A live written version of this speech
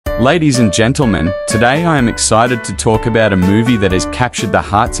Ladies and gentlemen, today I am excited to talk about a movie that has captured the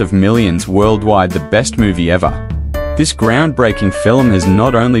hearts of millions worldwide, the best movie ever. This groundbreaking film has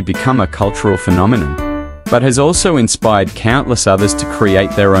not only become a cultural phenomenon, but has also inspired countless others to create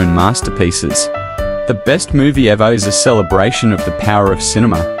their own masterpieces. The best movie ever is a celebration of the power of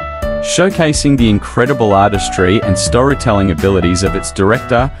cinema, showcasing the incredible artistry and storytelling abilities of its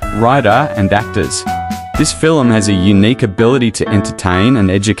director, writer, and actors. This film has a unique ability to entertain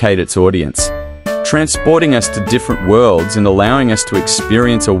and educate its audience, transporting us to different worlds and allowing us to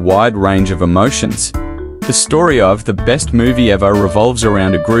experience a wide range of emotions. The story of The Best Movie Ever revolves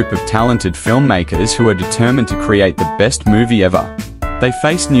around a group of talented filmmakers who are determined to create the best movie ever. They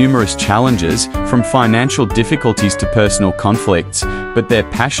face numerous challenges, from financial difficulties to personal conflicts, but their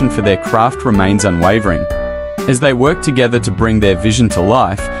passion for their craft remains unwavering. As they work together to bring their vision to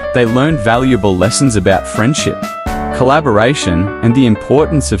life, they learn valuable lessons about friendship, collaboration, and the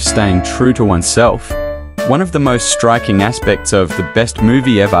importance of staying true to oneself. One of the most striking aspects of The Best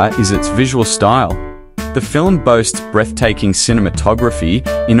Movie Ever is its visual style. The film boasts breathtaking cinematography,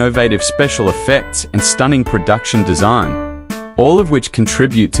 innovative special effects, and stunning production design, all of which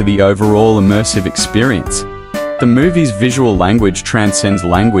contribute to the overall immersive experience. The movie's visual language transcends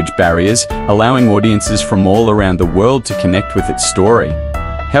language barriers, allowing audiences from all around the world to connect with its story.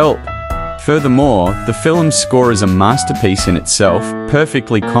 Furthermore, the film's score is a masterpiece in itself,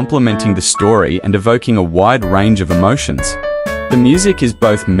 perfectly complementing the story and evoking a wide range of emotions. The music is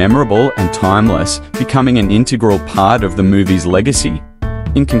both memorable and timeless, becoming an integral part of the movie's legacy.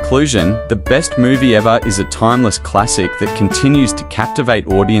 In conclusion, The Best Movie Ever is a timeless classic that continues to captivate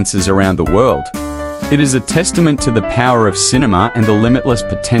audiences around the world. It is a testament to the power of cinema and the limitless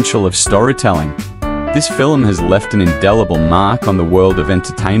potential of storytelling. This film has left an indelible mark on the world of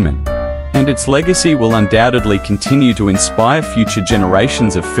entertainment, and its legacy will undoubtedly continue to inspire future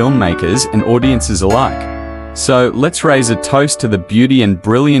generations of filmmakers and audiences alike. So, let's raise a toast to the beauty and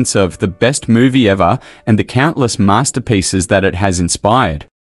brilliance of The Best Movie Ever and the countless masterpieces that it has inspired.